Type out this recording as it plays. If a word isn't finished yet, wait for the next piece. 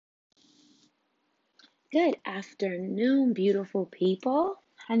Good afternoon, beautiful people.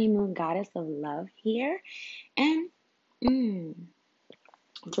 Honeymoon Goddess of Love here. And I'm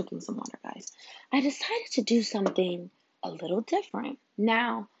drinking some water, guys. I decided to do something a little different.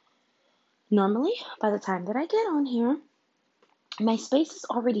 Now, normally, by the time that I get on here, my space is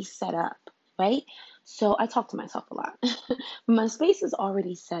already set up, right? So I talk to myself a lot. My space is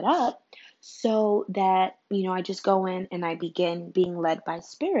already set up so that, I just go in and I begin being led by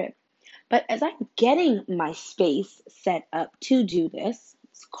spirit. But as I'm getting my space set up to do this,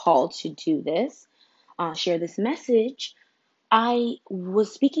 it's called to do this, share this message, I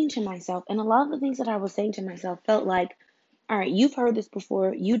was speaking to myself, and a lot of the things that I was saying to myself felt like, all right, you've heard this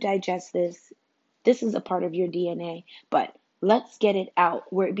before, you digest this, this is a part of your DNA, but let's get it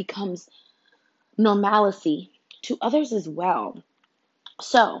out where it becomes normalcy to others as well.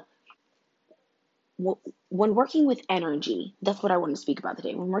 So, when working with energy, that's what I want to speak about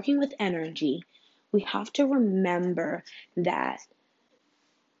today. When working with energy, we have to remember that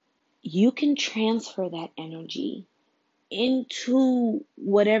you can transfer that energy into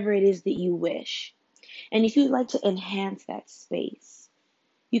whatever it is that you wish. And if you'd like to enhance that space,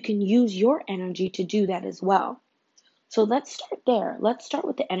 you can use your energy to do that as well. So let's start there. Let's start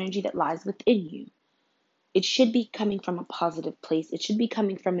with the energy that lies within you. It should be coming from a positive place. It should be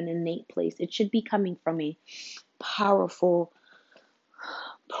coming from an innate place. It should be coming from a powerful,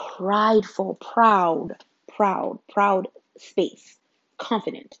 prideful, proud space,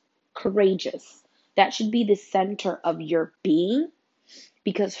 confident, courageous. That should be the center of your being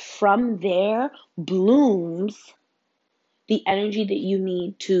because from there blooms the energy that you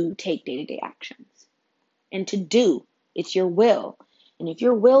need to take day-to-day actions and to do. It's your will. And if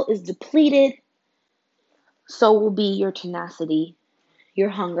your will is depleted, so will be your tenacity, your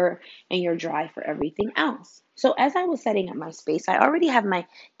hunger, and your drive for everything else. So as I was setting up my space, I already have my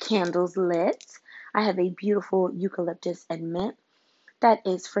candles lit. I have a beautiful eucalyptus and mint that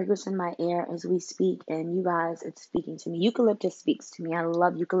is fragrance in my air as we speak. And you guys, it's speaking to me. Eucalyptus speaks to me. I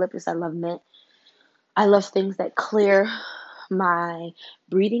love eucalyptus. I love mint. I love things that clear my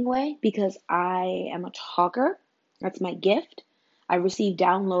breathing way because I am a talker. That's my gift. I receive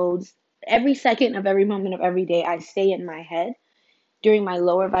downloads every second of every moment of every day. I stay in my head during my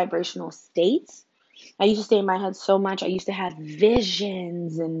lower vibrational states. I used to stay in my head so much. I used to have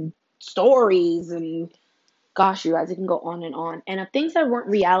visions and stories and gosh, you guys, it can go on and on. And of things that weren't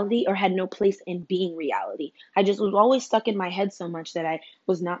reality or had no place in being reality. I just was always stuck in my head so much that I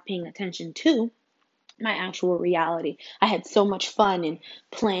was not paying attention to my actual reality. I had so much fun in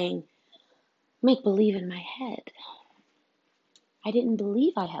playing make believe in my head. I didn't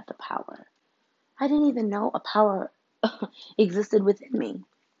believe I had the power. I didn't even know a power existed within me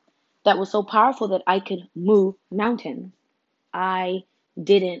that was so powerful that I could move mountains. I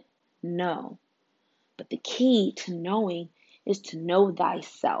didn't know. But the key to knowing is to know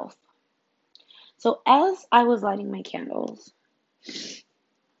thyself. So as I was lighting my candles,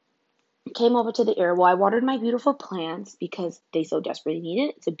 I came over to the area. Well, I watered my beautiful plants because they so desperately need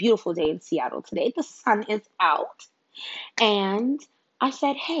it. It's a beautiful day in Seattle today. The sun is out. And I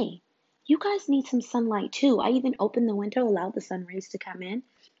said, hey, you guys need some sunlight too. I even opened the window, allowed the sun rays to come in.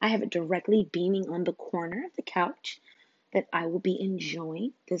 I have it directly beaming on the corner of the couch that I will be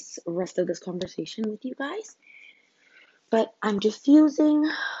enjoying this rest of this conversation with you guys. But I'm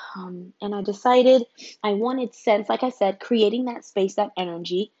diffusing, and I decided I wanted sense, like I said, creating that space, that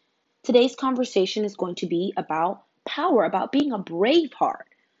energy. Today's conversation is going to be about power, about being a brave heart,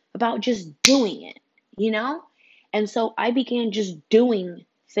 about just doing it, you know? And so I began just doing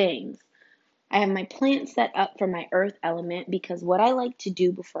things. I have my plant set up for my earth element because what I like to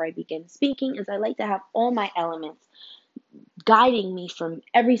do before I begin speaking is I like to have all my elements guiding me from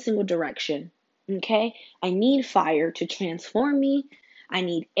every single direction. Okay? I need fire to transform me. I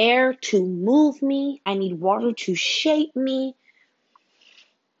need air to move me. I need water to shape me.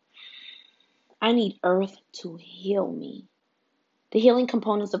 I need earth to heal me. The healing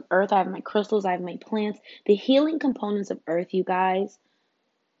components of earth, I have my crystals, I have my plants. The healing components of earth, you guys.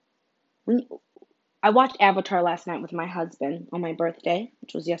 When I watched Avatar last night with my husband on my birthday,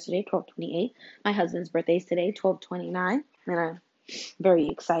 which was yesterday, 12/28. My husband's birthday is today, 12/29, and I'm very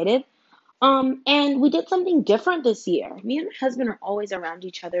excited. And we did something different this year. Me and my husband are always around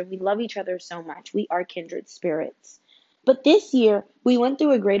each other. We love each other so much. We are kindred spirits. But this year, we went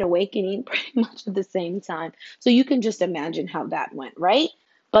through a great awakening pretty much at the same time. So you can just imagine how that went, right?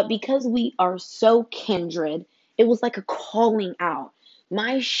 But because we are so kindred, it was like a calling out.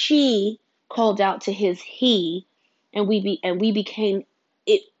 My she called out to his he, and we became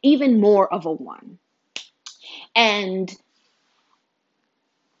it even more of a one. And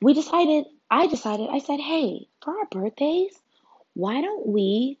I said, hey, for our birthdays, why don't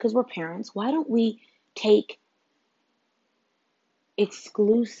we, because we're parents, why don't we take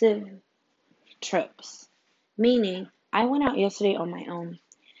exclusive trips? Meaning, I went out yesterday on my own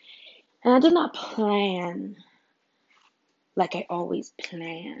and I did not plan like I always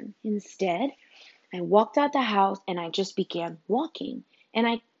plan. Instead, I walked out the house and I just began walking. And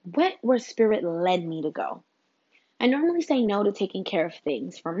I went where spirit led me to go. I normally say no to taking care of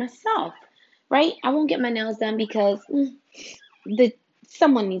things for myself, right? I won't get my nails done because the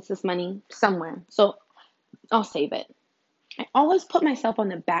someone needs this money somewhere. So I'll save it. I always put myself on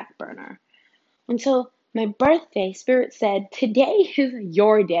the back burner until my birthday. Spirit said, today is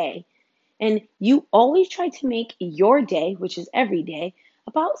your day. And you always try to make your day, which is every day,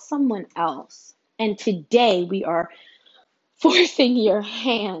 about someone else. And today we are forcing your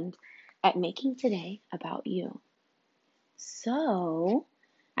hand at making today about you. So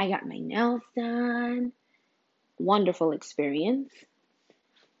I got my nails done. Wonderful experience.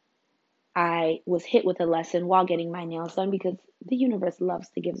 I was hit with a lesson while getting my nails done because the universe loves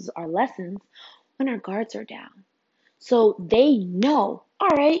to give us our lessons when our guards are down. So they know,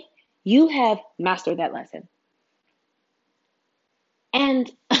 all right, you have mastered that lesson.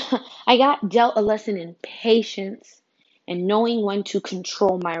 And I got dealt a lesson in patience and knowing when to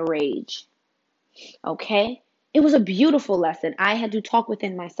control my rage. Okay? It was a beautiful lesson. I had to talk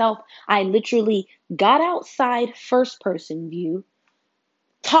within myself. I literally got outside first person view,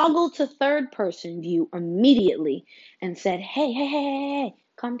 toggled to third person view immediately, and said, hey,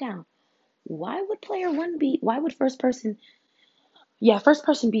 calm down. Why would first person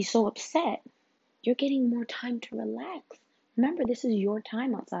be so upset? You're getting more time to relax. Remember, this is your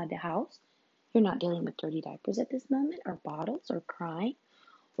time outside the house. You're not dealing with dirty diapers at this moment, or bottles, or crying,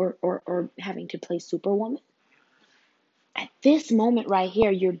 or having to play Superwoman. At this moment right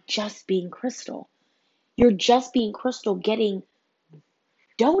here, you're just being Crystal. You're just being Crystal getting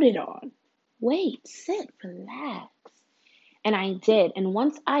doted on. Wait, sit, relax. And I did. And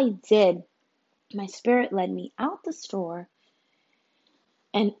once I did, my spirit led me out the store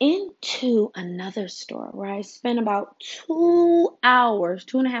and into another store where I spent about 2 hours,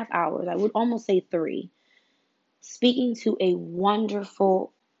 2.5 hours, I would almost say 3, speaking to a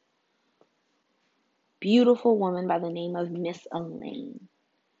wonderful, beautiful woman by the name of Miss Elaine.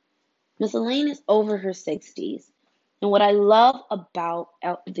 Miss Elaine is over her 60s. And what I love about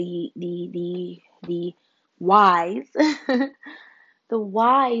the wise, the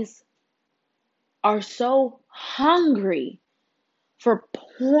wise are so hungry for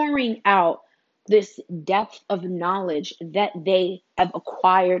pouring out this depth of knowledge that they have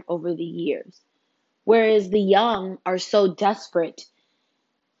acquired over the years. Whereas the young are so desperate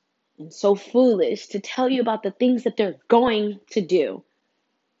and so foolish to tell you about the things that they're going to do.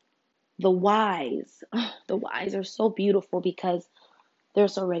 The wise are so beautiful because they're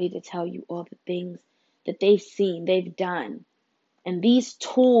so ready to tell you all the things that they've seen, they've done. And these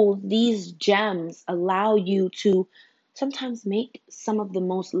tools, these gems allow you to sometimes make some of the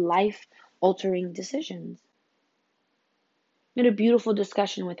most life-altering decisions. I had a beautiful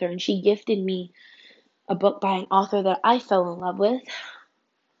discussion with her, and she gifted me a book by an author that I fell in love with,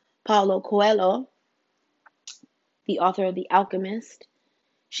 Paulo Coelho, the author of The Alchemist.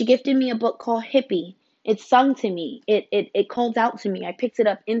 She gifted me a book called Hippie. It sung to me. It called out to me. I picked it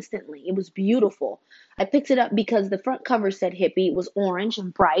up instantly. It was beautiful. I picked it up because the front cover said hippie. It was orange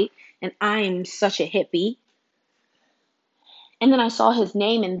and bright, and I'm such a hippie. And then I saw his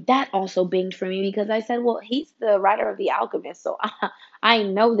name, and that also binged for me because I said, well, he's the writer of The Alchemist, so I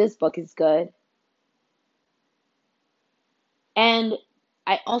know this book is good. And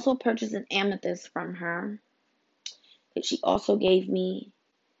I also purchased an amethyst from her that she also gave me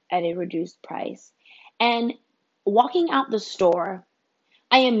at a reduced price. And walking out the store,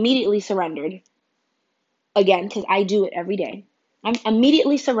 I immediately surrendered. Again, because I do it every day. I'm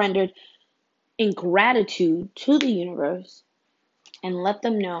immediately surrendered in gratitude to the universe and let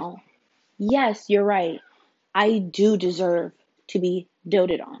them know, yes, you're right. I do deserve to be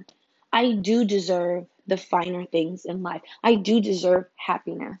doted on. I do deserve the finer things in life. I do deserve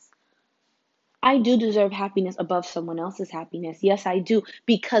happiness. I do deserve happiness above someone else's happiness. Yes, I do.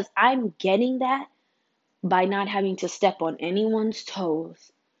 Because I'm getting that by not having to step on anyone's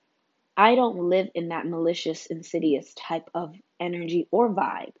toes. I don't live in that malicious, insidious type of energy or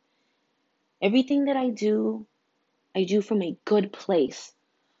vibe. Everything that I do from a good place,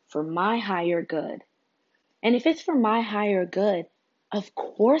 for my higher good. And if it's for my higher good, of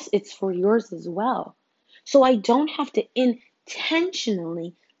course it's for yours as well. So I don't have to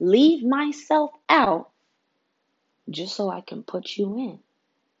intentionally leave myself out just so I can put you in.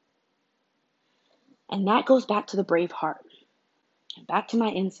 And that goes back to the brave heart. Back to my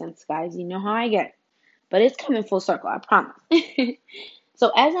incense, guys. You know how I get. But it's coming full circle, I promise.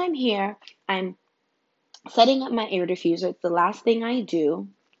 So as I'm here, I'm setting up my air diffuser. It's the last thing I do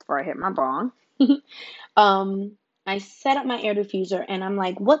before I hit my bong. um, I set up my air diffuser and I'm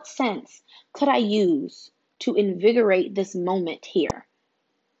like, what sense could I use to invigorate this moment here?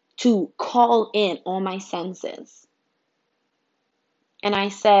 To call in all my senses. And I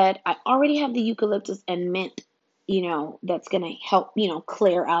said, I already have the eucalyptus and mint, that's going to help,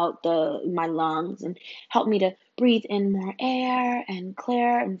 clear out my lungs and help me to breathe in more air and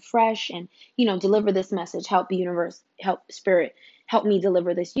clear and fresh and, deliver this message, help the universe, help spirit, help me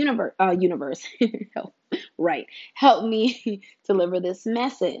deliver this universe, help, right, help me deliver this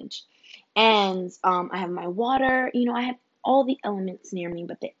message. And I have my water, I have all the elements near me,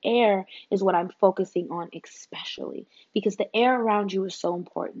 but the air is what I'm focusing on especially because the air around you is so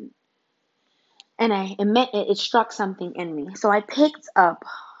important. And it struck something in me. So I picked up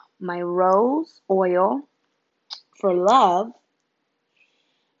my rose oil for love,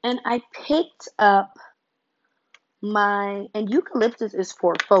 and I picked up and eucalyptus is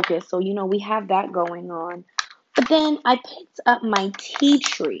for focus, so we have that going on. But then I picked up my tea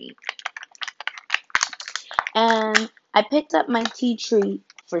tree, and I picked up my tea tree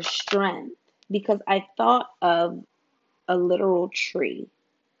for strength because I thought of a literal tree.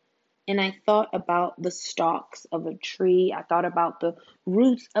 And I thought about the stalks of a tree. I thought about the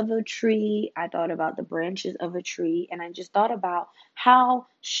roots of a tree. I thought about the branches of a tree. And I just thought about how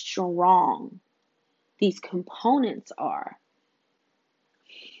strong these components are.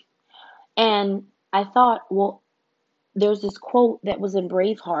 And I thought, well, there's this quote that was in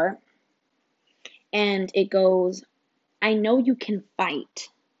Braveheart. And it goes, I know you can fight,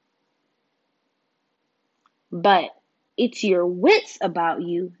 but it's your wits about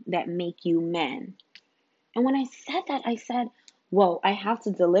you that make you men. And when I said that, I said, whoa, I have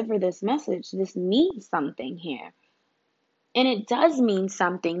to deliver this message. This means something here. And it does mean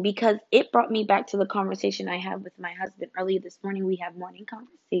something because it brought me back to the conversation I had with my husband earlier this morning. We have morning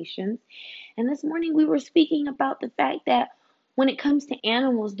conversations. And this morning we were speaking about the fact that when it comes to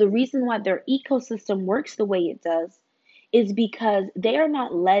animals, the reason why their ecosystem works the way it does is because they are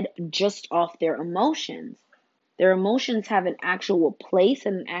not led just off their emotions. Their emotions have an actual place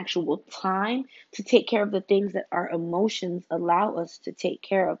and an actual time to take care of the things that our emotions allow us to take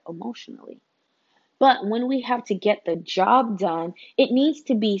care of emotionally. But when we have to get the job done, it needs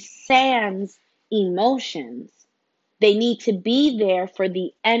to be sans emotions. They need to be there for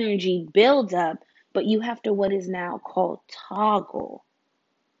the energy buildup, but you have to what is now called toggle.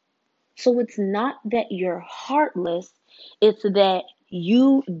 So it's not that you're heartless, it's that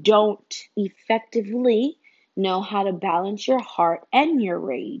you don't effectively know how to balance your heart and your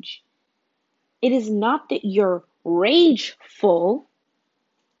rage. It is not that you're rageful,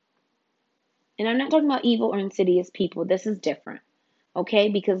 and I'm not talking about evil or insidious people. This is different, okay?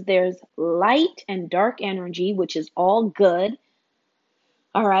 Because there's light and dark energy, which is all good.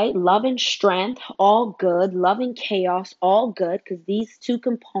 All right, love and strength, all good. Love and chaos, all good, because these two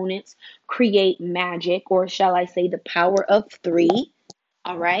components create magic, or shall I say, the power of three.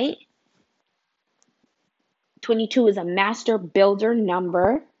 All right, 22 is a master builder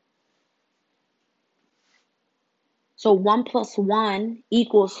number. So 1 plus 1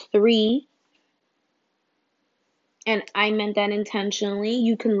 equals 3. And I meant that intentionally.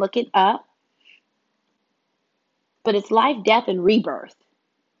 You can look it up. But it's life, death, and rebirth.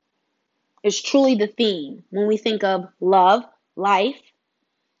 It's truly the theme when we think of love, life,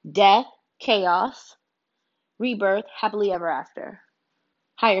 death, chaos, rebirth, happily ever after,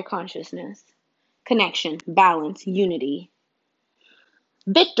 higher consciousness, connection, balance, unity,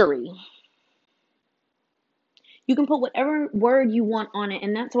 victory. You can put whatever word you want on it,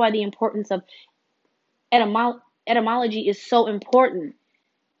 and that's why the importance of etymology is so important.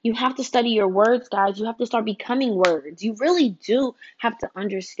 You have to study your words, guys. You have to start becoming words. You really do have to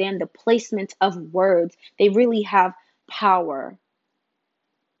understand the placement of words. They really have power.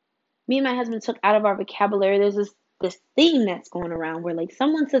 Me and my husband took out of our vocabulary, there's this theme that's going around where like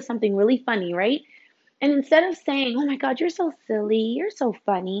someone says something really funny, right? And instead of saying, oh my God, you're so silly, you're so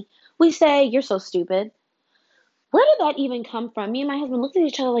funny, we say, you're so stupid. Where did that even come from? Me and my husband looked at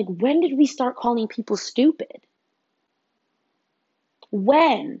each other like, when did we start calling people stupid?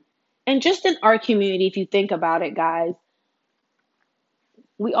 When? And just in our community, if you think about it, guys,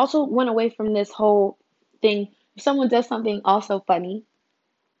 we also went away from this whole thing. If someone does something also funny,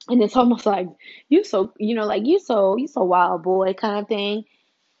 and it's almost like you so like you so wild boy kind of thing.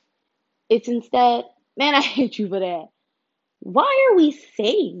 It's instead, man, I hate you for that. Why are we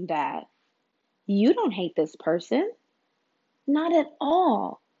saying that? You don't hate this person. Not at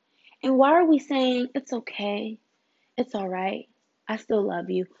all. And why are we saying it's okay? It's all right. I still love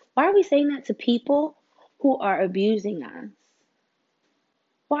you. Why are we saying that to people who are abusing us?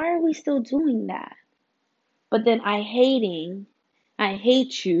 Why are we still doing that? But then I hate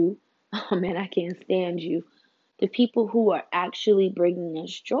you. Oh man, I can't stand you. The people who are actually bringing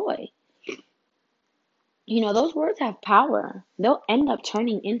us joy. Those words have power. They'll end up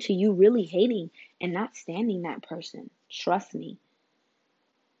turning into you really hating and not standing that person. Trust me.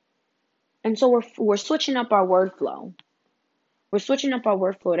 And so we're switching up our word flow. We're switching up our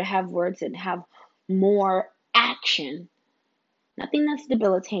word flow to have words that have more action. Nothing that's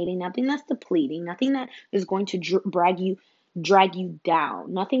debilitating, nothing that's depleting, nothing that is going to drag you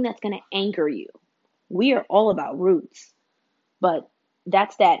down, nothing that's going to anchor you. We are all about roots, but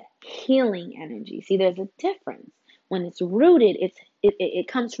that's that healing energy. See, there's a difference. When it's rooted, it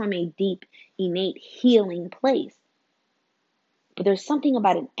comes from a deep, innate healing place. But there's something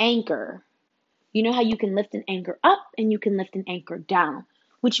about an anchor. You know how you can lift an anchor up and you can lift an anchor down,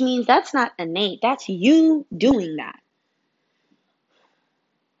 which means that's not innate. That's you doing that.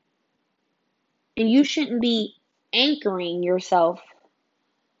 And you shouldn't be anchoring yourself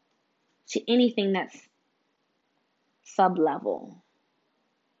to anything that's sub-level.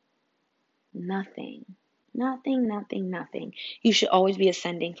 Nothing. Nothing, nothing, nothing. You should always be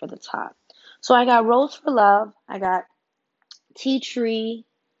ascending for the top. So I got Rose for love. I got Tea Tree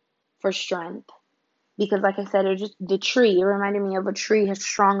for strength. Because like I said, it just the tree. It reminded me of a tree, how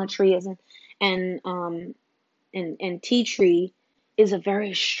strong a tree is, and tea tree is a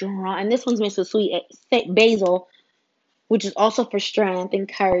very strong. And this one's mixed with sweet basil, which is also for strength,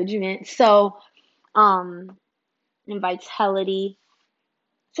 encouragement. So and vitality.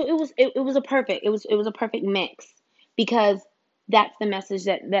 So it was a perfect mix because that's the message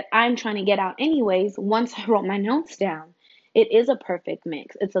that I'm trying to get out anyways. Once I wrote my notes down, it is a perfect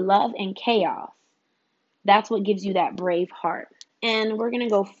mix. It's a love and chaos. That's what gives you that brave heart. And we're going to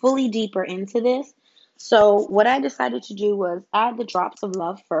go fully deeper into this. So what I decided to do was add the drops of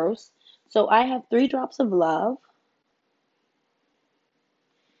love first. So I have 3 drops of love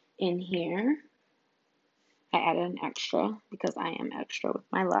in here. I added an extra because I am extra with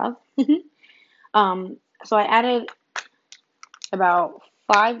my love. So I added about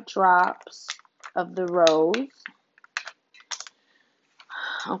 5 drops of the rose.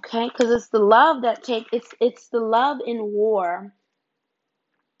 Okay, because it's the love it's the love in war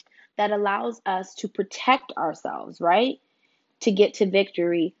that allows us to protect ourselves, right? To get to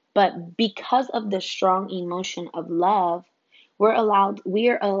victory. But because of the strong emotion of love, we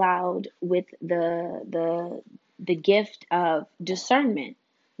are allowed with the gift of discernment.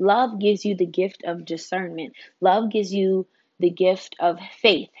 Love gives you the gift of discernment. Love gives you the gift of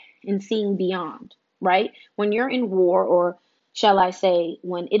faith and seeing beyond, right? When you're in war, or shall I say,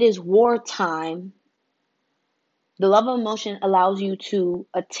 when it is wartime, the love of emotion allows you to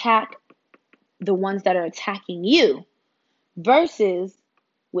attack the ones that are attacking you. Versus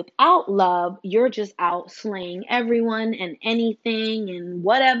without love, you're just out slaying everyone and anything and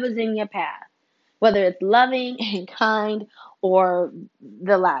whatever's in your path, whether it's loving and kind or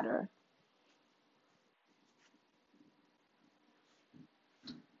the latter.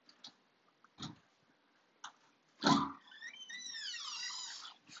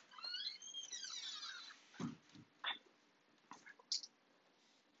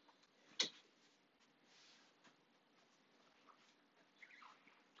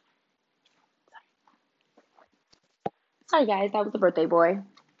 Sorry, guys, that was the birthday boy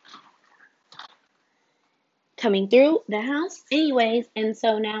coming through the house. Anyways, and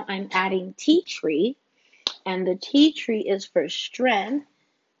so now I'm adding tea tree, and the tea tree is for strength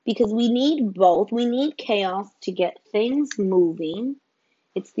because we need both. We need chaos to get things moving.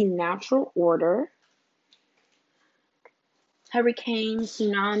 It's the natural order. Hurricanes,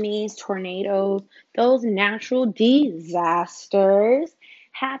 tsunamis, tornadoes, those natural disasters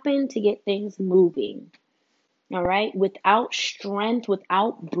happen to get things moving. All right? Without strength,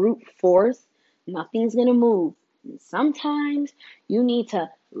 without brute force, nothing's going to move. And sometimes you need to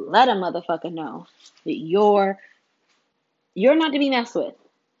let a motherfucker know that you're not to be messed with.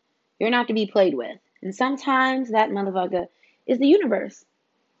 You're not to be played with. And sometimes that motherfucker is the universe.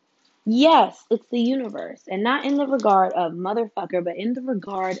 Yes, it's the universe. And not in the regard of motherfucker, but in the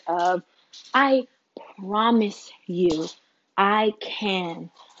regard of I promise you, I can,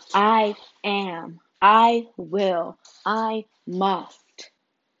 I am, I will, I must,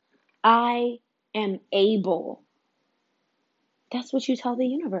 I am able. That's what you tell the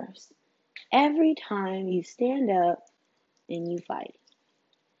universe. Every time you stand up and you fight.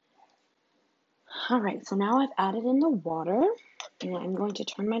 All right, so now I've added in the water, and I'm going to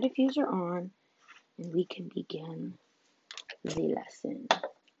turn my diffuser on, and we can begin the lesson.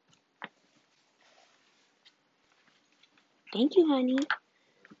 Thank you, honey.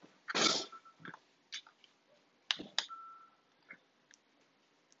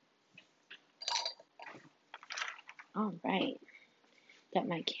 All right, got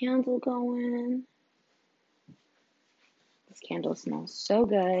my candle going. This candle smells so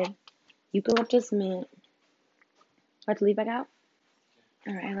good. Eucalyptus mint. About to leave back out?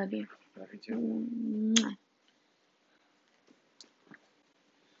 All right, I love you. Love you too. Mwah.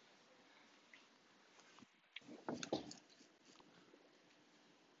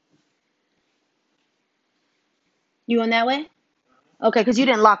 You on that way? Okay, because you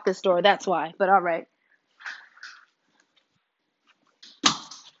didn't lock this door. That's why. But all right.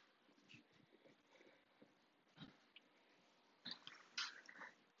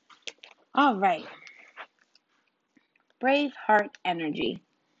 All right. Brave heart energy.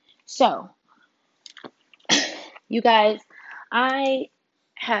 So, you guys, I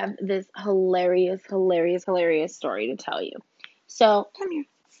have this hilarious story to tell you. So, come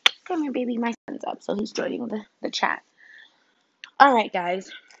here, baby. My son's up, so he's joining the chat. All right, guys.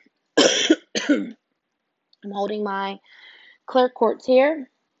 I'm holding my clear quartz here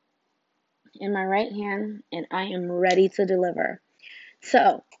in my right hand, and I am ready to deliver.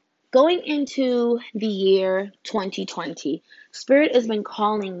 So, going into the year 2020, Spirit has been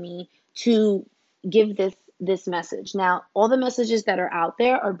calling me to give this message. Now, all the messages that are out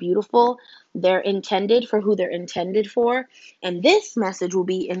there are beautiful. They're intended for who they're intended for, and this message will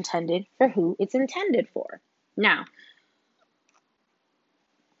be intended for who it's intended for. Now,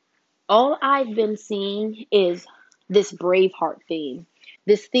 all I've been seeing is this Braveheart theme.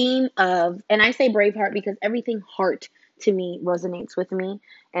 This theme of, and I say Braveheart because everything heart to me resonates with me.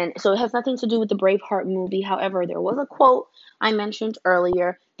 And so it has nothing to do with the Braveheart movie. However, there was a quote I mentioned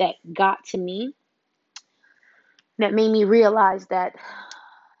earlier that got to me, that made me realize that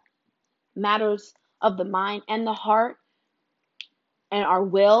matters of the mind and the heart and our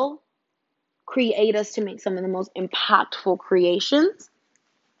will create us to make some of the most impactful creations.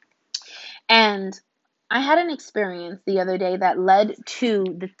 And I had an experience the other day that led to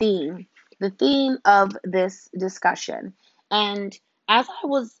the theme of this discussion. And as I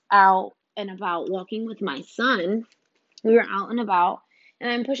was out and about walking with my son, we were out and about,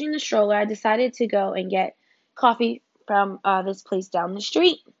 and I'm pushing the stroller. I decided to go and get coffee from this place down the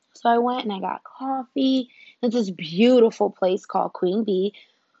street. So I went and I got coffee. It's this beautiful place called Queen Bee,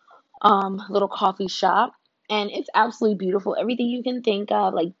 little coffee shop. And it's absolutely beautiful. Everything you can think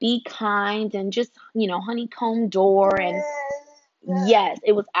of, like be kind and just, honeycomb door. And yes,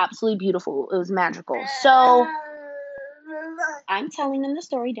 it was absolutely beautiful. It was magical. So I'm telling them the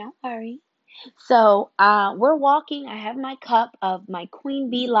story. Don't worry. So we're walking. I have my cup of my Queen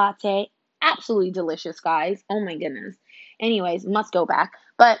Bee latte. Absolutely delicious, guys. Oh my goodness. Anyways, must go back.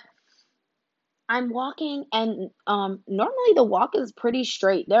 But I'm walking, and normally the walk is pretty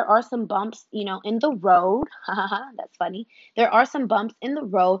straight. There are some bumps, in the road. That's funny. There are some bumps in the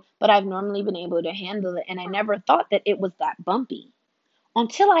road, but I've normally been able to handle it, and I never thought that it was that bumpy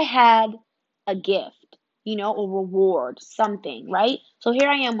until I had a gift, a reward, something, right? So here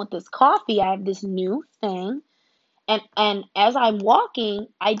I am with this coffee. I have this new thing. And as I'm walking,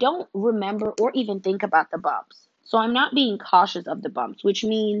 I don't remember or even think about the bumps. So I'm not being cautious of the bumps, which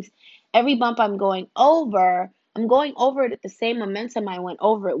means every bump I'm going over it at the same momentum I went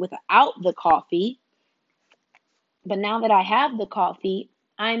over it without the coffee. But now that I have the coffee,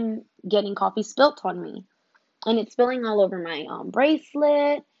 I'm getting coffee spilt on me. And it's spilling all over my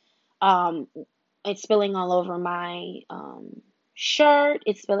bracelet. Um, it's spilling all over my shirt.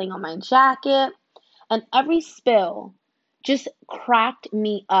 It's spilling on my jacket. And every spill just cracked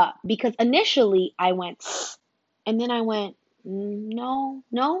me up because initially I went, and then I went, no,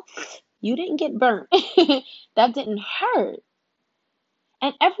 you didn't get burnt. That didn't hurt.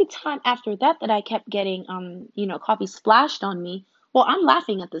 And every time after that I kept getting, coffee splashed on me, well, I'm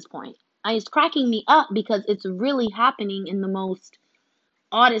laughing at this point. It's cracking me up because it's really happening in the most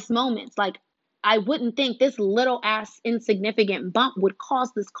oddest moments. Like, I wouldn't think this little ass insignificant bump would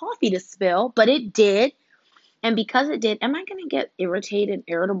cause this coffee to spill, but it did. And because it did, am I going to get irritated,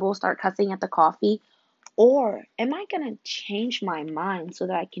 irritable, start cussing at the coffee? Or am I going to change my mind so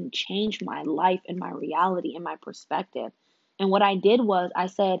that I can change my life and my reality and my perspective? And what I did was I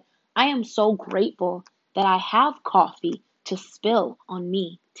said, I am so grateful that I have coffee to spill on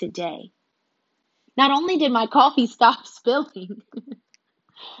me today. Not only did my coffee stop spilling,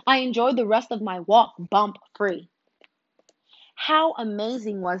 I enjoyed the rest of my walk bump free. How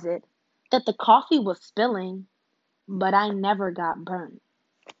amazing was it that the coffee was spilling, but I never got burnt.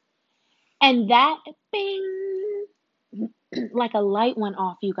 And that bing, like a light went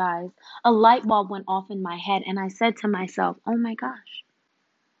off, you guys. A light bulb went off in my head, and I said to myself, oh my gosh,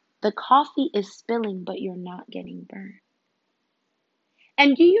 the coffee is spilling, but you're not getting burned.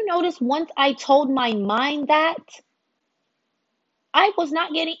 And do you notice once I told my mind that, I was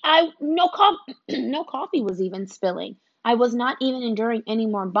not getting, no coffee, no coffee was even spilling. I was not even enduring any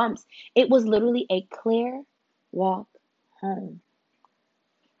more bumps. It was literally a clear walk home.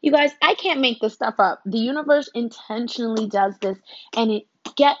 You guys, I can't make this stuff up. The universe intentionally does this, and it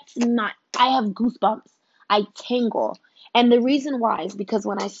gets I have goosebumps. I tingle. And the reason why is because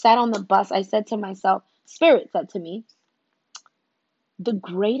when I sat on the bus, I said to myself, Spirit said to me, the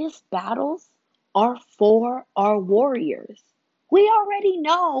greatest battles are for our warriors. We already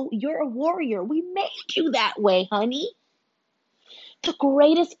know you're a warrior. We made you that way, honey. The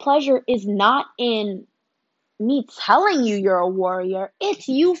greatest pleasure is not in me telling you you're a warrior. It's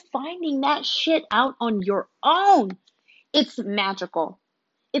you finding that shit out on your own. It's magical.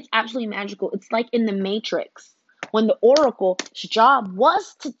 It's absolutely magical. It's like in the Matrix when the Oracle's job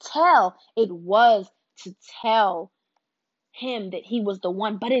was to tell him that he was the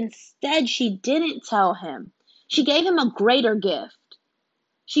one, but instead she didn't tell him. She gave him a greater gift.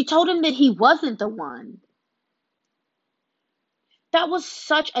 She told him that he wasn't the one. That was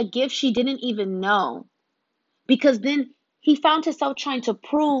such a gift she didn't even know. Because then he found himself trying to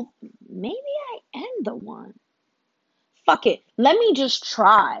prove, maybe I am the one. Fuck it. Let me just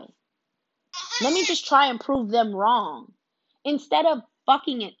try. Let me just try and prove them wrong. Instead of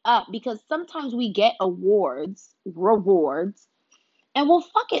fucking it up, because sometimes we get rewards, and we'll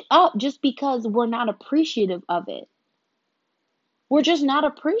fuck it up just because we're not appreciative of it. We're just not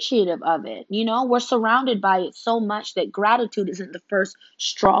appreciative of it. We're surrounded by it so much that gratitude isn't the first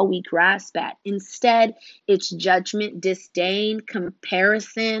straw we grasp at. Instead, it's judgment, disdain,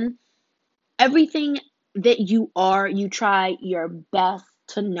 comparison. Everything that you are, you try your best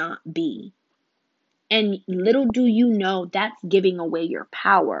to not be. And little do you know that's giving away your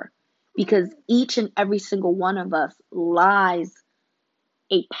power, because each and every single one of us lies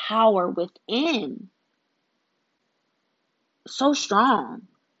a power within so strong.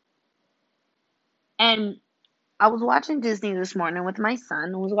 And I was watching Disney this morning with my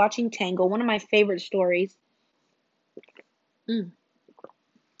son. I was watching Tangled, one of my favorite stories. And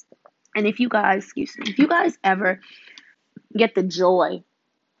if you guys ever get the joy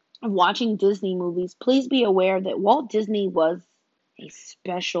of watching Disney movies, please be aware that Walt Disney was a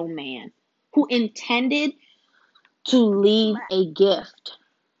special man who intended to leave a gift.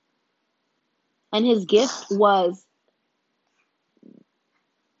 And his gift was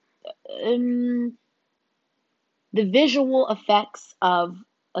the visual effects of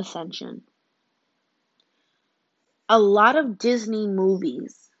Ascension. A lot of Disney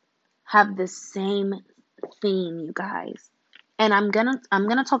movies have the same theme, you guys. And I'm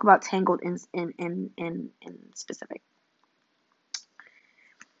gonna talk about Tangled in specific.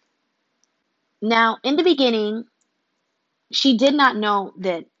 Now, in the beginning, she did not know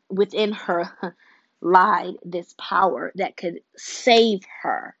that within her lied this power that could save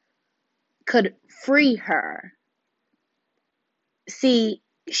her, could free her. See,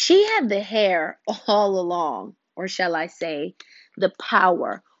 she had the hair all along, or shall I say, the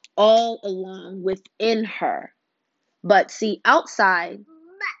power all along within her. But see, outside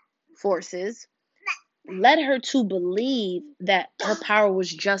forces led her to believe that her power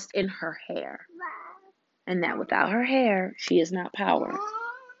was just in her hair. And that without her hair, she is not power.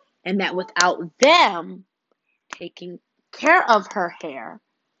 And that without them taking care of her hair,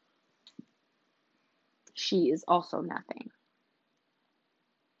 she is also nothing.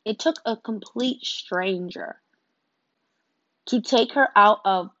 It took a complete stranger to take her out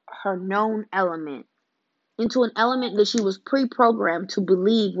of her known element into an element that she was pre-programmed to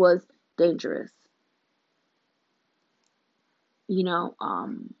believe was dangerous.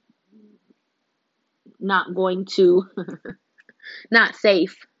 Not going to, not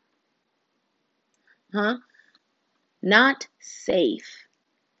safe. Not safe.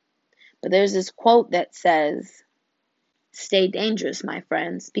 But there's this quote that says, stay dangerous, my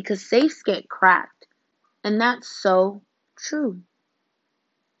friends, because safes get cracked. And that's so true.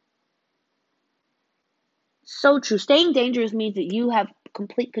 So true. Staying dangerous means that you have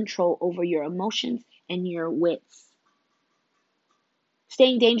complete control over your emotions and your wits.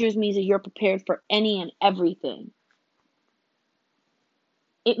 Staying dangerous means that you're prepared for any and everything.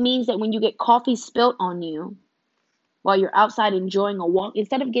 It means that when you get coffee spilt on you while you're outside enjoying a walk,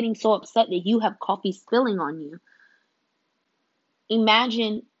 instead of getting so upset that you have coffee spilling on you,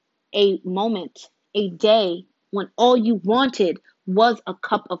 imagine a moment, a day when all you wanted was a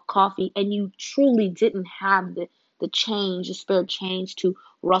cup of coffee and you truly didn't have the change, the spare change to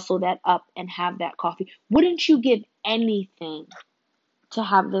rustle that up and have that coffee, wouldn't you give anything to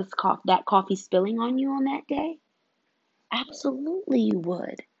have that coffee spilling on you on that day? Absolutely you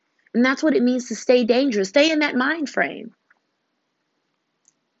would. And that's what it means to stay dangerous. Stay in that mind frame.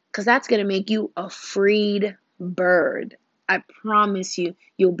 Because that's going to make you a freed bird. I promise you,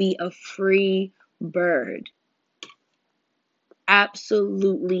 you'll be a free bird.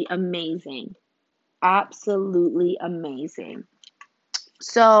 Absolutely amazing. Absolutely amazing.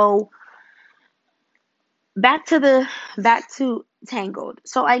 So back to Tangled.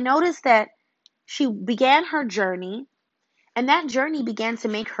 So I noticed that she began her journey, and that journey began to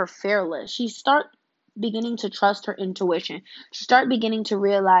make her fearless. She start beginning to trust her intuition. She start beginning to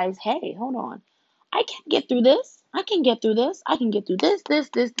realize, hey, hold on. I can get through this. I can get through this. I can get through this,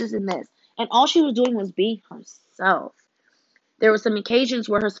 and this. And all she was doing was being herself. There were some occasions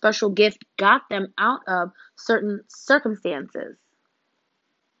where her special gift got them out of certain circumstances.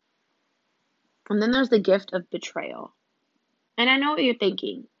 And then there's the gift of betrayal. And I know what you're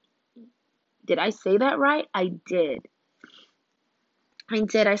thinking. Did I say that right? I did.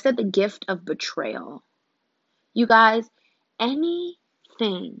 I said the gift of betrayal. You guys,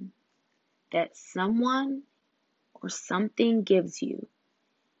 anything that someone or something gives you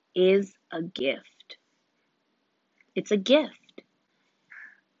is a gift. It's a gift.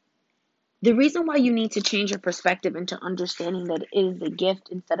 The reason why you need to change your perspective into understanding that it is a gift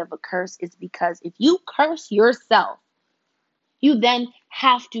instead of a curse is because if you curse yourself, you then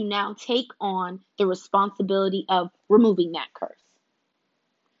have to now take on the responsibility of removing that curse.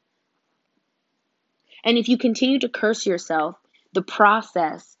 And if you continue to curse yourself, the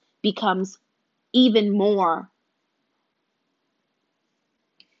process becomes even more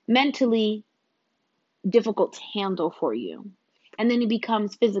mentally difficult to handle for you. And then it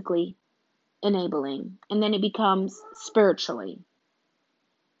becomes physically enabling. And then it becomes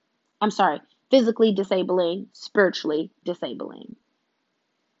physically disabling, spiritually disabling.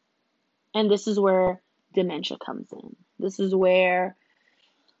 And this is where dementia comes in. This is where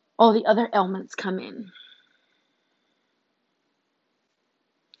all the other ailments come in.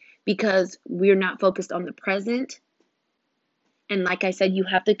 Because we're not focused on the present. And like I said, you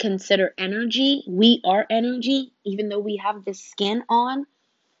have to consider energy. We are energy, even though we have this skin on,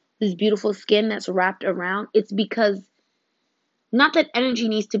 this beautiful skin that's wrapped around. It's because, not that energy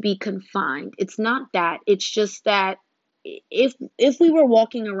needs to be confined. It's not that. It's just that if we were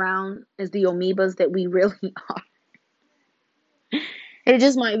walking around as the amoebas that we really are, it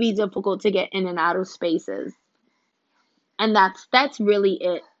just might be difficult to get in and out of spaces. And that's really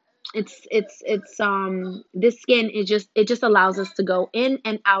it. This skin is just allows us to go in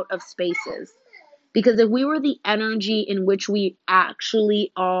and out of spaces. Because if we were the energy in which we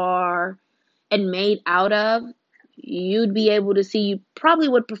actually are and made out of, you'd be able to see, you probably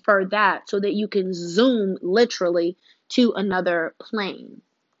would prefer that so that you can zoom literally to another plane.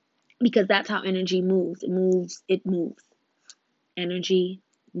 Because that's how energy moves. It moves. Energy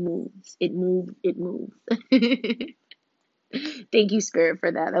moves. It moves. Thank you, Spirit,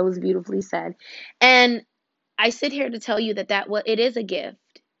 for that. That was beautifully said. And I sit here to tell you that it is a gift.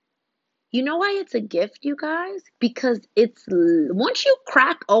 You know why it's a gift, you guys? Because once you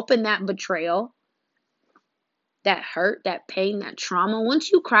crack open that betrayal, that hurt, that pain, that trauma, once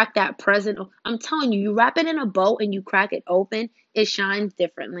you crack that present, I'm telling you, you wrap it in a bow and you crack it open, it shines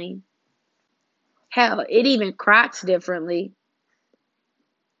differently. Hell, it even cracks differently.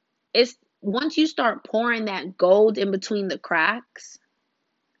 It's once you start pouring that gold in between the cracks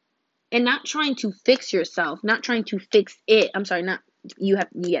and not trying to fix yourself, not trying to fix it. I'm sorry, not you have,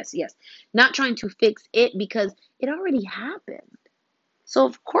 yes. Not trying to fix it because it already happened. So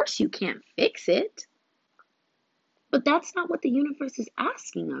of course you can't fix it. But that's not what the universe is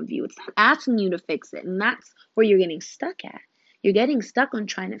asking of you. It's not asking you to fix it. And that's where you're getting stuck at. You're getting stuck on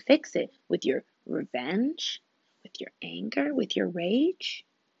trying to fix it with your revenge, with your anger, with your rage.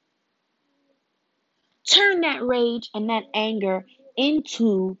 Turn that rage and that anger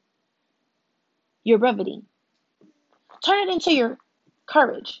into your brevity. Turn it into your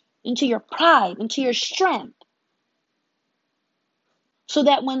courage, into your pride, into your strength. So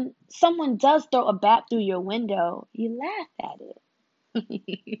that when someone does throw a bat through your window, you laugh at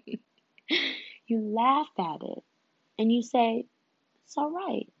it. You laugh at it. And you say, it's all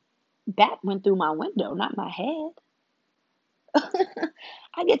right. Bat went through my window, not my head.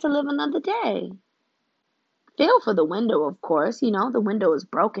 I get to live another day. Feel for the window, of course. The window is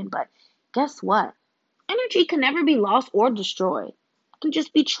broken, but guess what? Energy can never be lost or destroyed. can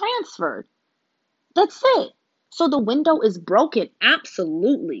just be transferred. That's it. So the window is broken.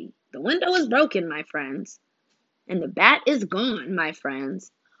 Absolutely. The window is broken, my friends. And the bat is gone, my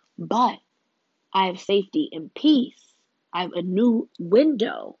friends. But I have safety and peace. I have a new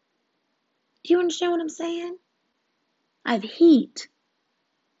window. Do you understand what I'm saying? I have heat.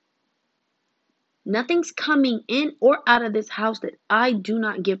 Nothing's coming in or out of this house that I do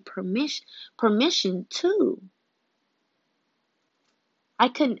not give permission to. I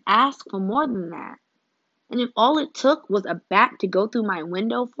couldn't ask for more than that. And if all it took was a bat to go through my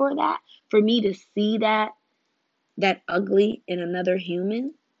window for that, for me to see that ugly in another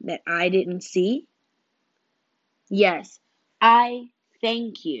human that I didn't see, yes, I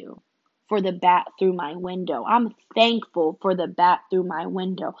thank you for the bat through my window. I'm thankful for the bat through my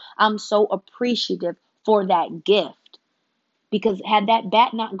window. I'm so appreciative for that gift. Because had that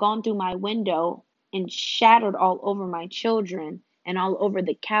bat not gone through my window and shattered all over my children and all over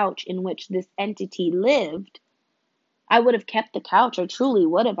the couch in which this entity lived, I would have kept the couch. I truly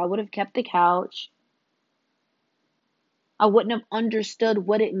would have. I would have kept the couch. I wouldn't have understood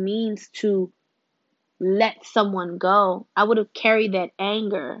what it means to let someone go. I would have carried that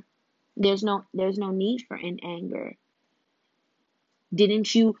anger. There's no need for an anger.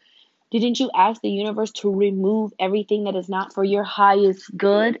 Didn't you ask the universe to remove everything that is not for your highest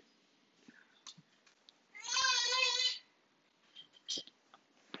good?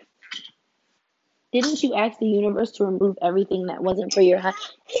 Didn't you ask the universe to remove everything that wasn't for your high?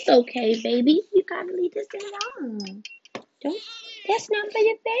 It's okay, baby. You gotta leave this thing alone. Don't. That's not for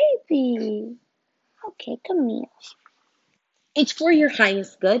your baby. Okay, come here. It's for your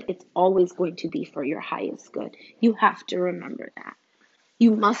highest good. It's always going to be for your highest good. You have to remember that.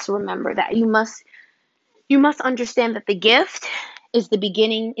 You must remember that. You must understand that the gift is the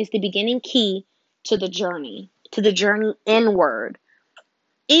beginning key to the journey inward.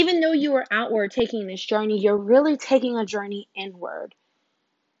 Even though you are outward taking this journey, you're really taking a journey inward.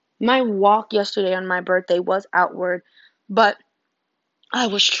 My walk yesterday on my birthday was outward, but I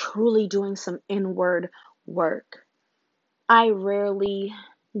was truly doing some inward work. I rarely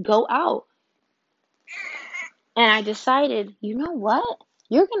go out. And I decided, you know what?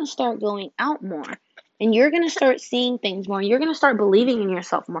 You're going to start going out more. And you're going to start seeing things more. And you're going to start believing in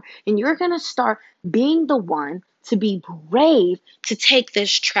yourself more. And you're going to start being the one to be brave to take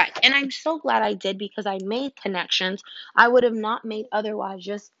this trek. And I'm so glad I did, because I made connections I would have not made otherwise,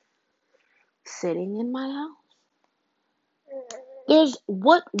 just sitting in my house. There's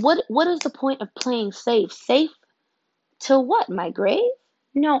what is the point of playing safe? Safe to what? My grave?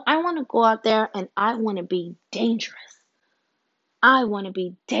 No, I want to go out there and I want to be dangerous. I want to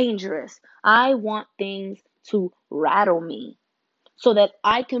be dangerous. I want things to rattle me so that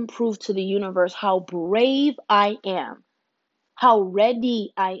I can prove to the universe how brave I am, how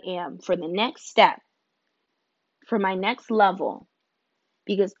ready I am for the next step, for my next level,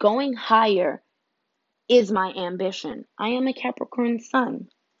 because going higher is my ambition. I am a Capricorn sun.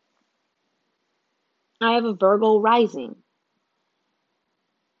 I have a Virgo rising.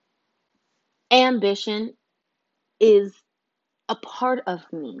 Ambition is a part of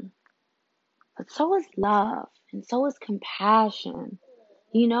me, but so is love, and so is compassion,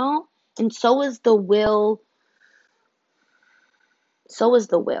 and so is the will. So is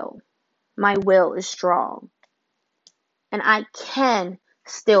the will. My will is strong, and I can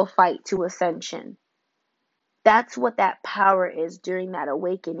still fight to ascension. That's what that power is during that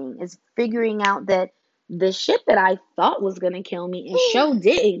awakening, is figuring out that the shit that I thought was going to kill me, it sure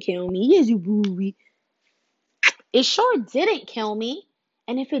didn't kill me. Yes, you booby. It sure didn't kill me.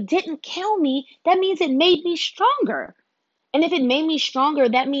 And if it didn't kill me, that means it made me stronger. And if it made me stronger,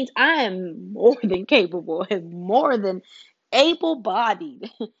 that means I am more than capable and more than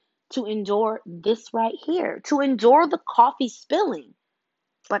able-bodied to endure this right here, to endure the coffee spilling.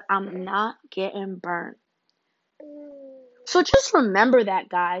 But I'm not getting burnt. So just remember that,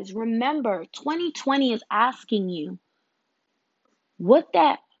 guys. Remember, 2020 is asking you, what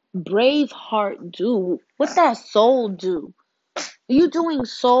that brave heart do? What that soul do? Are you doing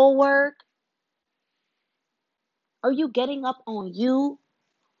soul work? Are you getting up on you?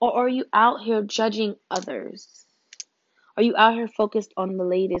 Or are you out here judging others? Are you out here focused on the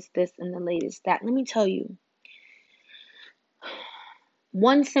latest this and the latest that? Let me tell you.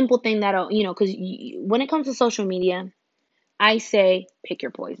 One simple thing that'll, because when it comes to social media, I say pick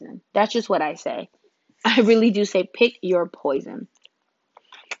your poison. That's just what I say. I really do say pick your poison.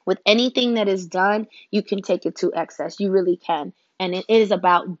 With anything that is done, you can take it to excess. You really can. And it is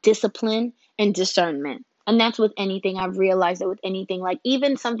about discipline and discernment. And that's with anything. I've realized that with anything, like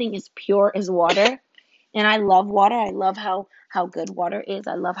even something as pure as water, And I love water. I love how good water is.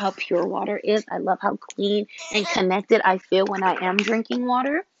 I love how pure water is. I love how clean and connected I feel when I am drinking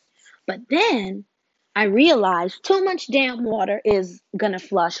water. But then I realized too much damn water is gonna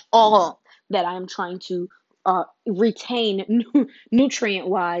flush all that I'm trying to retain nutrient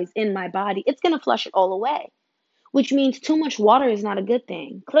wise in my body. It's gonna flush it all away, which means too much water is not a good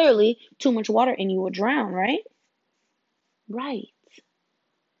thing. Clearly, too much water and you will drown, right? Right.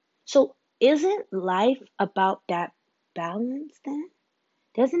 So isn't life about that balance then?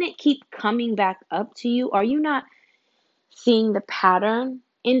 Doesn't it keep coming back up to you? Are you not seeing the pattern?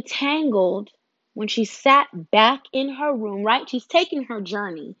 Entangled, when she sat back in her room, right? She's taken her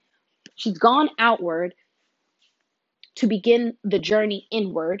journey. She's gone outward to begin the journey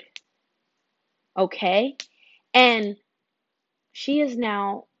inward, okay? And she is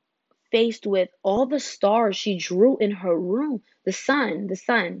now faced with all the stars she drew in her room. Sun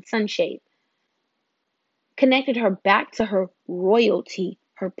shape, connected her back to her royalty,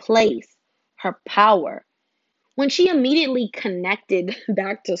 her place, her power. When she immediately connected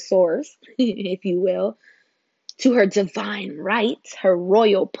back to source, if you will, to her divine rights, her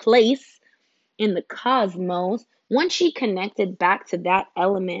royal place in the cosmos, once she connected back to that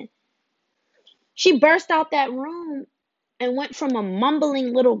element, she burst out that room and went from a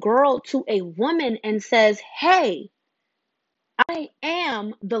mumbling little girl to a woman and says, "Hey, I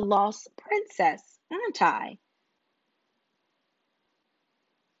am the lost princess, aren't I?"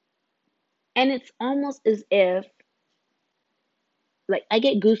 And it's almost as if, like, I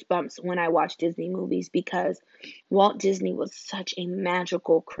get goosebumps when I watch Disney movies because Walt Disney was such a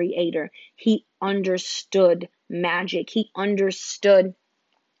magical creator. He understood magic. He understood.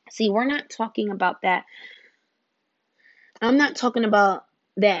 See, we're not talking about that. I'm not talking about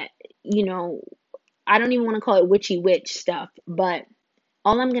that, you know, I don't even want to call it witchy witch stuff, but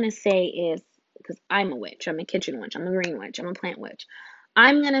all I'm going to say is, because I'm a witch, I'm a kitchen witch, I'm a green witch, I'm a plant witch.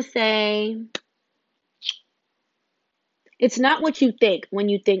 I'm going to say it's not what you think when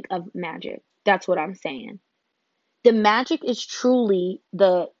you think of magic. That's what I'm saying. The magic is truly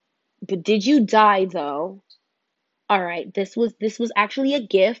but did you die though? All right, this was actually a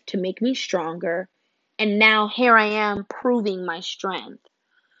gift to make me stronger, and now here I am proving my strength.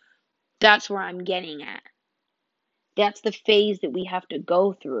 That's where I'm getting at. That's the phase that we have to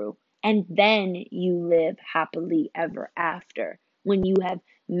go through. And then you live happily ever after when you have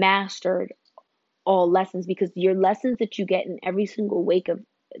mastered all lessons, because your lessons that you get in every single wake of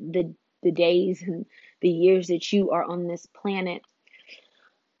the days and the years that you are on this planet,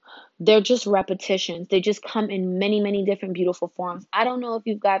 they're just repetitions. They just come in many, many different beautiful forms. I don't know if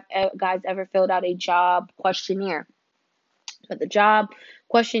you've got guys ever filled out a job questionnaire, but the job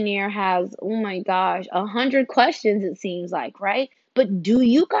questionnaire has, oh my gosh, 100 questions it seems like, right? But do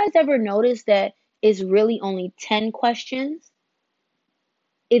you guys ever notice that it's really only 10 questions?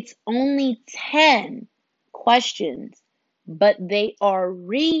 It's only 10 questions, but they are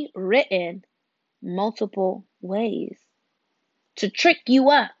rewritten multiple ways to trick you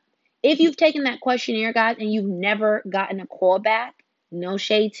up. If you've taken that questionnaire, guys, and you've never gotten a call back, no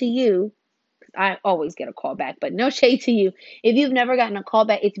shade to you. I always get a call back, but no shade to you. If you've never gotten a call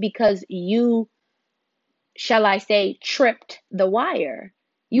back, it's because you, shall I say, tripped the wire.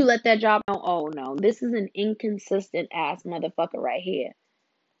 You let that job know, oh no, this is an inconsistent ass motherfucker right here.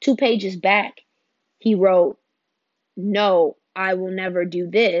 2 pages back, he wrote, no, I will never do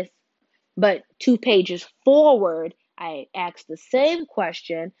this. But 2 pages forward, I asked the same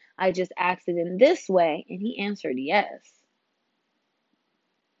question. I just asked it in this way, and he answered yes.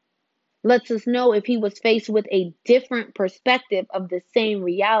 Lets us know if he was faced with a different perspective of the same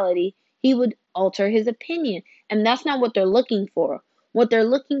reality, he would alter his opinion. And that's not what they're looking for. What they're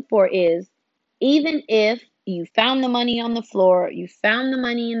looking for is, even if you found the money on the floor, you found the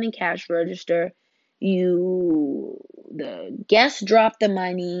money in the cash register, the guest dropped the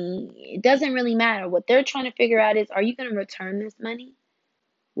money, it doesn't really matter. What they're trying to figure out is, are you going to return this money?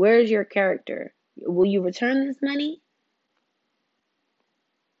 Where's your character? Will you return this money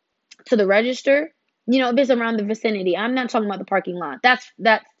to the register? If it's around the vicinity. I'm not talking about the parking lot. That's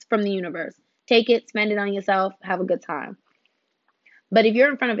from the universe. Take it, spend it on yourself, have a good time. But if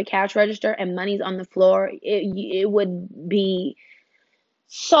you're in front of a cash register and money's on the floor, it would be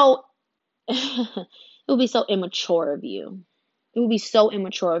so it would be so immature of you. It would be so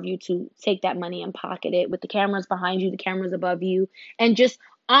immature of you to take that money and pocket it with the cameras behind you, the cameras above you, and just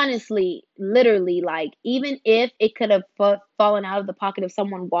honestly, literally, like, even if it could have fallen out of the pocket of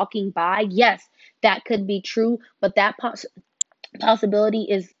someone walking by, yes, that could be true, but that possibility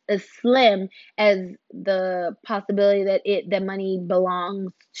is as slim as the possibility that money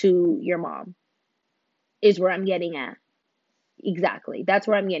belongs to your mom. is where I'm getting at. Exactly. That's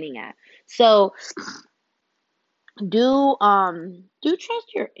where I'm getting at. So do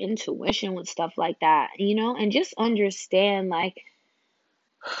trust your intuition with stuff like that, and just understand, like,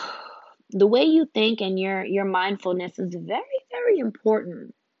 the way you think and your mindfulness is very, very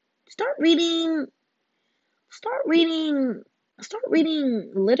important. Start reading start reading start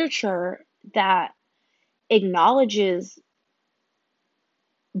reading literature that acknowledges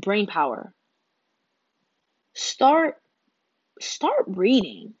brain power. Start start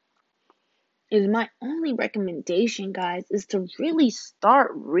reading is my only recommendation, guys, is to really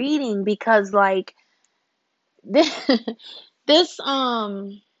start reading, because, like, this this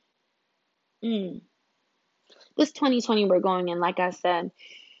mm, this 2020 we're going in, like I said,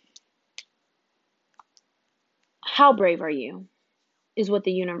 how brave are you is what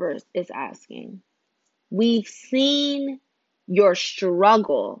the universe is asking. We've seen your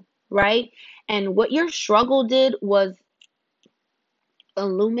struggle, right? And what your struggle did was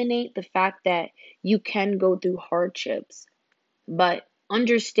illuminate the fact that you can go through hardships, but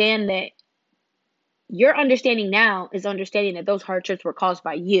understand that your understanding now is understanding that those hardships were caused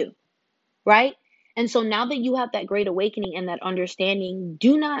by you, right? And so now that you have that great awakening and that understanding,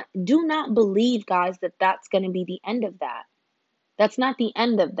 do not believe, guys, that that's going to be the end of that. That's not the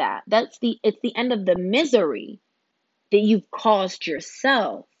end of that. It's the end of the misery that you've caused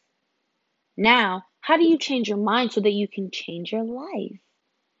yourself. Now, how do you change your mind so that you can change your life?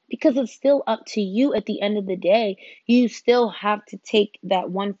 Because it's still up to you at the end of the day. You still have to take that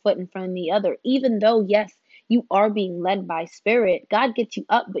one foot in front of the other. Even though, yes, you are being led by spirit, God gets you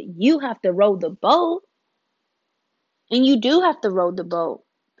up, but you have to row the boat. And you do have to row the boat.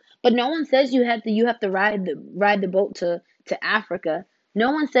 But no one says you have to ride the boat to Africa.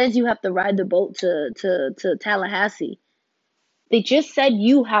 No one says you have to ride the boat to Tallahassee. They just said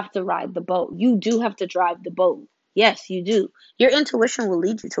you have to ride the boat. You do have to drive the boat. Yes, you do. Your intuition will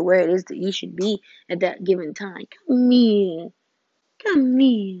lead you to where it is that you should be at that given time. Come here. Come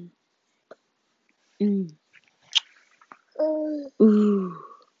here. Mm. Ooh.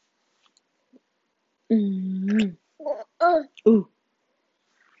 Mm. Ooh.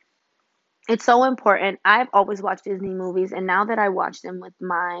 It's so important. I've always watched Disney movies, and now that I watch them with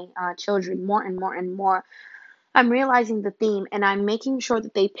my children more and more and more, I'm realizing the theme, and I'm making sure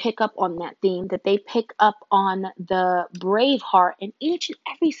that they pick up on that theme, that they pick up on the brave heart in each and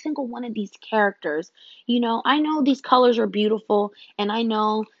every single one of these characters. I know these colors are beautiful, and I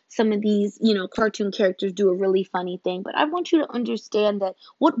know some of these, cartoon characters do a really funny thing, but I want you to understand that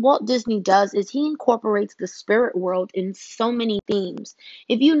what Walt Disney does is he incorporates the spirit world in so many themes.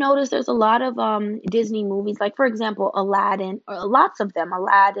 If you notice, there's a lot of Disney movies, like, for example, Aladdin, or lots of them,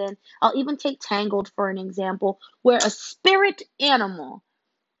 Aladdin. I'll even take Tangled for an example, where a spirit animal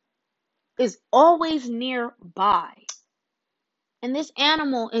is always nearby. And this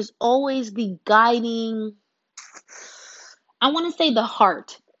animal is always the guiding, I want to say, the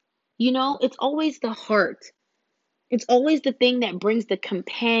heart. It's always the heart. It's always the thing that brings the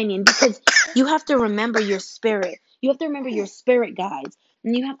companion, because you have to remember your spirit. You have to remember your spirit guides.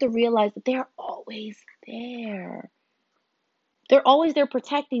 And you have to realize that they're always there. They're always there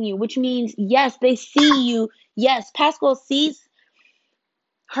protecting you, which means, yes, they see you. Yes, Pascal sees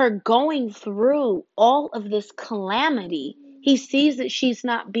her going through all of this calamity. He sees that she's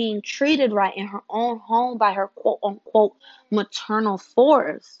not being treated right in her own home by her quote unquote maternal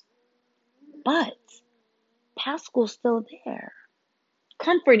force. But Pascal's still there,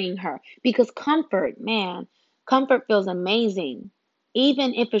 comforting her, because comfort, man, comfort feels amazing,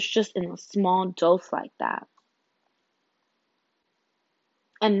 even if it's just in a small dose like that.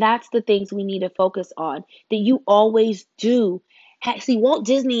 And that's the things we need to focus on, that you always do. See, Walt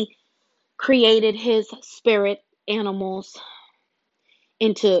Disney created his spirit animals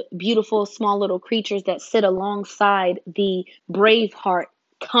into beautiful small little creatures that sit alongside the brave heart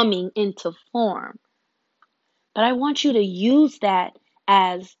coming into form. But I want you to use that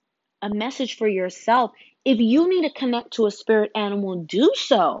as a message for yourself. If you need to connect to a spirit animal, do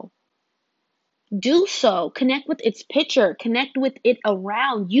so. Do so. Connect with its picture, connect with it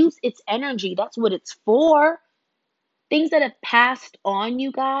around, use its energy. That's what it's for. Things that have passed on,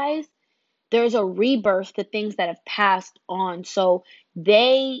 you guys, there's a rebirth to things that have passed on. So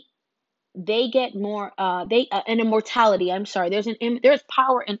they get more they an immortality. I'm sorry. There's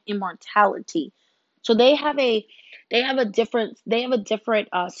power in immortality. So they have a different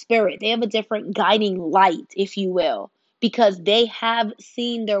spirit. They have a different guiding light, if you will, because they have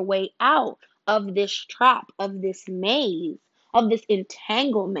seen their way out of this trap, of this maze, of this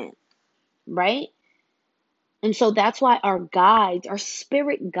entanglement, right? And so that's why our guides, our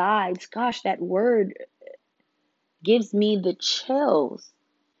spirit guides, gosh, that word, gives me the chills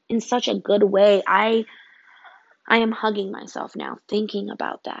in such a good way. I am hugging myself now, thinking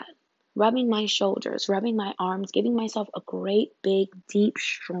about that. Rubbing my shoulders, rubbing my arms, giving myself a great, big, deep,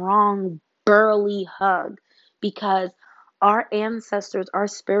 strong, burly hug. Because our ancestors, our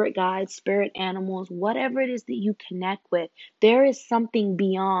spirit guides, spirit animals, whatever it is that you connect with, there is something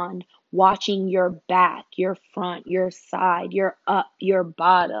beyond watching your back, your front, your side, your up, your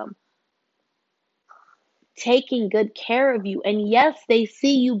bottom, taking good care of you. And yes, they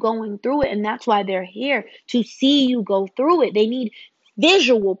see you going through it, and that's why they're here, to see you go through it. They need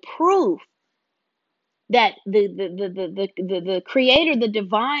visual proof that the creator, the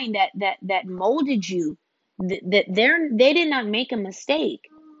divine that molded you, that they did not make a mistake.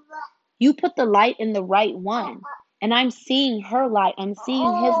 You put the light in the right one. And I'm seeing her light. I'm seeing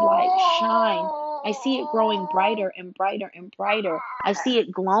his light shine. I see it growing brighter and brighter and brighter. I see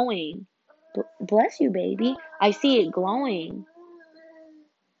it glowing. Bless you, baby. I see it glowing.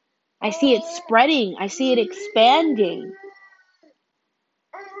 I see it spreading. I see it expanding.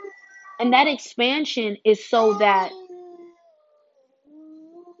 And that expansion is so that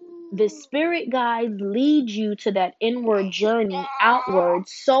the spirit guides lead you to that inward journey outward,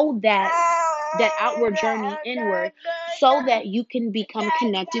 so that outward journey inward, so that you can become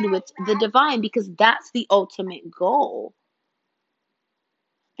connected with the divine, because that's the ultimate goal.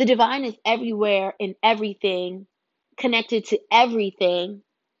 The divine is everywhere in everything, connected to everything,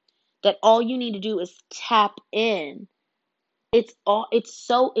 that all you need to do is tap in. It's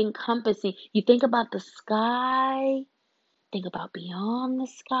so encompassing. You think about the sky, think about beyond the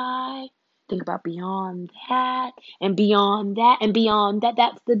sky, think about beyond that, and beyond that, and beyond that.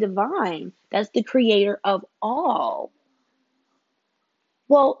 That's the divine. That's the creator of all.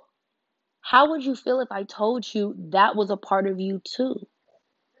 Well, how would you feel if I told you that was a part of you too?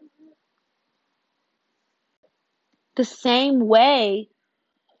 The same way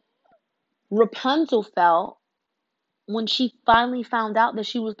Rapunzel felt when she finally found out that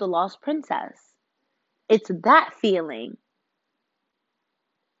she was the lost princess. It's that feeling.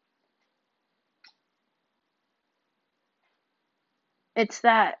 It's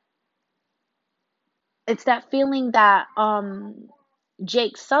that it's that feeling that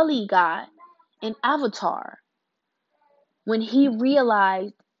Jake Sully got in Avatar when he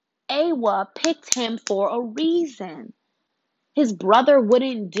realized Awa picked him for a reason. His brother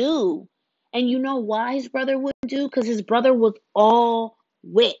wouldn't do. And you know why his brother wouldn't do? Because his brother was all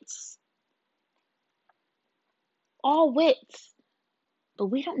wits. All wits. But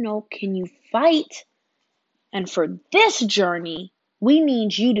we don't know, can you fight? And for this journey, we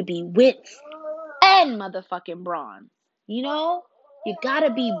need you to be wits and motherfucking bronze. You know? You gotta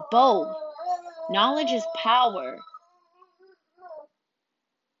be both. Knowledge is power.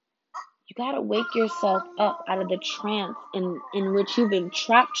 You gotta wake yourself up out of the trance in which you've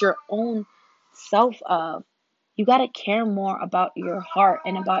entrapped your own self of. You gotta care more about your heart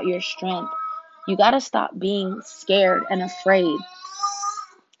and about your strength. You gotta stop being scared and afraid.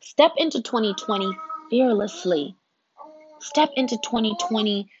 Step into 2020 fearlessly. Step into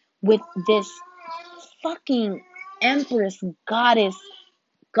 2020 with this fucking empress, goddess,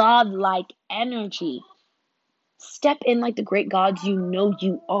 godlike energy. Step in like the great gods you know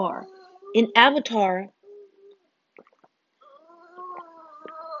you are. In Avatar,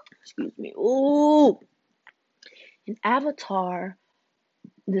 excuse me. Ooh. In Avatar,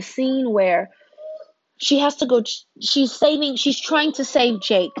 the scene where she has to go, she's trying to save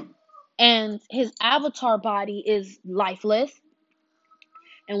Jake, and his avatar body is lifeless.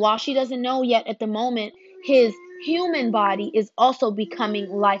 And while she doesn't know yet at the moment, his human body is also becoming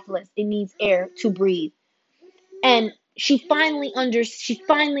lifeless. It needs air to breathe. And she finally,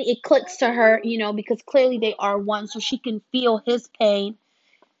 it clicks to her, because clearly they are one, so she can feel his pain.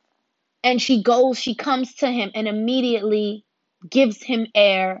 And she comes to him and immediately gives him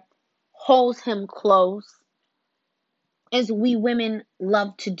air, holds him close, as we women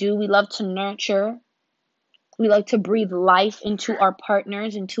love to do. We love to nurture. We like to breathe life into our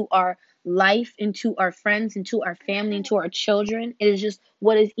partners, into our life, into our friends, into our family, into our children. It is just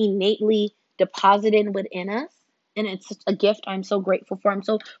what is innately deposited within us. And it's such a gift I'm so grateful for. I'm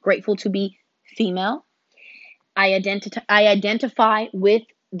so grateful to be female. I identify with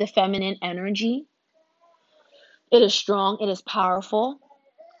the feminine energy. It is strong. It is powerful.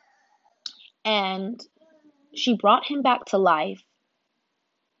 And she brought him back to life.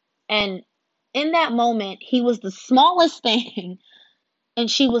 And in that moment, he was the smallest thing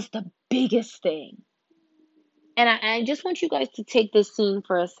and she was the biggest thing. And I just want you guys to take this scene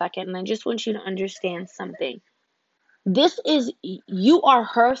for a second, and I just want you to understand something. You are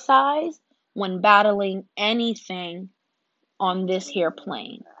her size, when battling anything on this here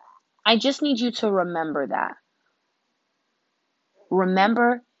plane. I just need you to remember that.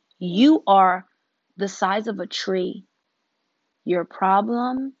 Remember, you are the size of a tree. Your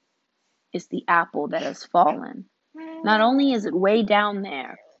problem is the apple that has fallen. Not only is it way down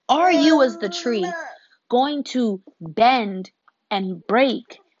there, are you as the tree going to bend and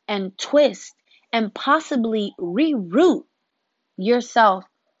break and twist and possibly reroute yourself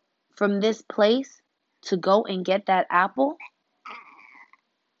from this place to go and get that apple?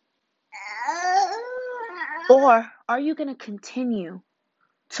 Or are you going to continue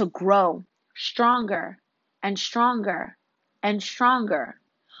to grow stronger and stronger and stronger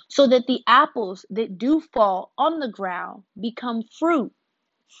so that the apples that do fall on the ground become fruit,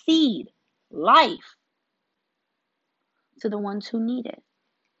 seed, life to the ones who need it?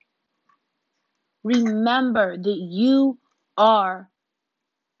 Remember that you are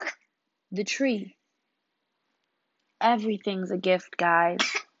the tree. Everything's a gift, guys.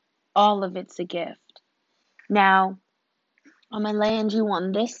 All of it's a gift. Now, I'm going to land you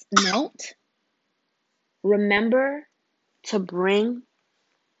on this note. Remember to bring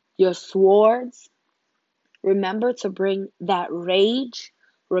your swords. Remember to bring that rage.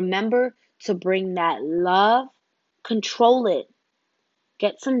 Remember to bring that love. Control it.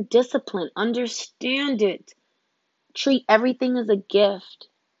 Get some discipline. Understand it. Treat everything as a gift.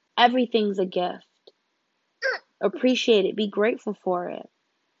 Everything's a gift. Appreciate it. Be grateful for it.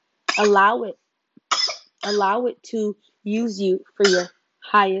 Allow it. Allow it to use you for your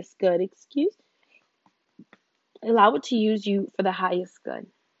highest good. Allow it to use you for the highest good.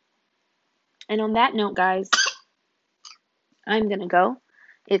 And on that note, guys, I'm going to go.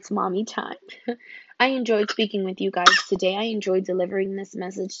 It's mommy time. I enjoyed speaking with you guys today. I enjoyed delivering this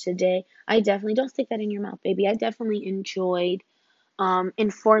message today. Don't stick that in your mouth, baby. I definitely enjoyed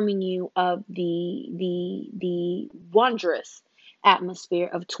informing you of the wondrous atmosphere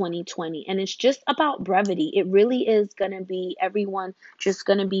of 2020. And it's just about brevity. It really is going to be everyone just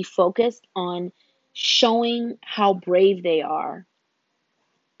going to be focused on showing how brave they are.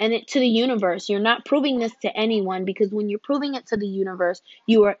 And it to the universe. You're not proving this to anyone, because when you're proving it to the universe,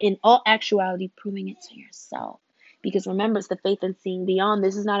 you are in all actuality proving it to yourself. Because remember, it's the faith and seeing beyond.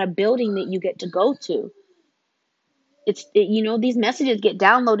 This is not a building that you get to go to. These messages get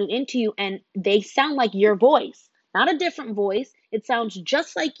downloaded into you and they sound like your voice, not a different voice. It sounds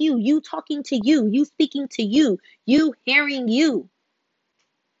just like you talking to you speaking to you hearing you.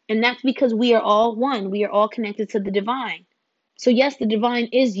 And that's because we are all one. We are all connected to the divine. So yes, the divine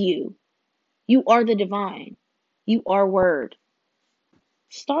is you. You are the divine. You are word.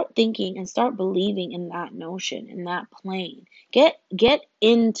 Start thinking and start believing in that notion, in that plane. Get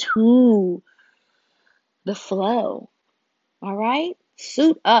into the flow. All right?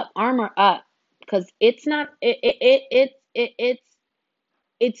 Suit up, armor up, because it's not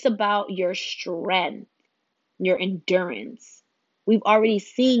it's about your strength, your endurance. We've already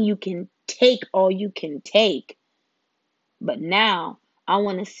seen you can take all you can take. But now I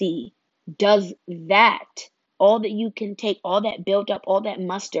want to see, does that, all that you can take, all that built up, all that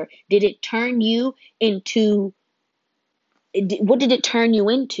muster, did it turn you into, what did it turn you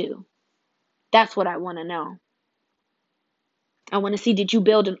into? That's what I want to know. I want to see, did you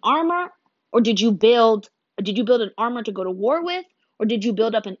build an armor, or did you build an armor to go to war with, or did you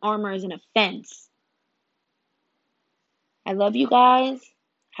build up an armor as an offense? I love you guys.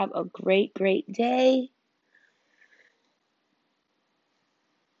 Have a great, great day.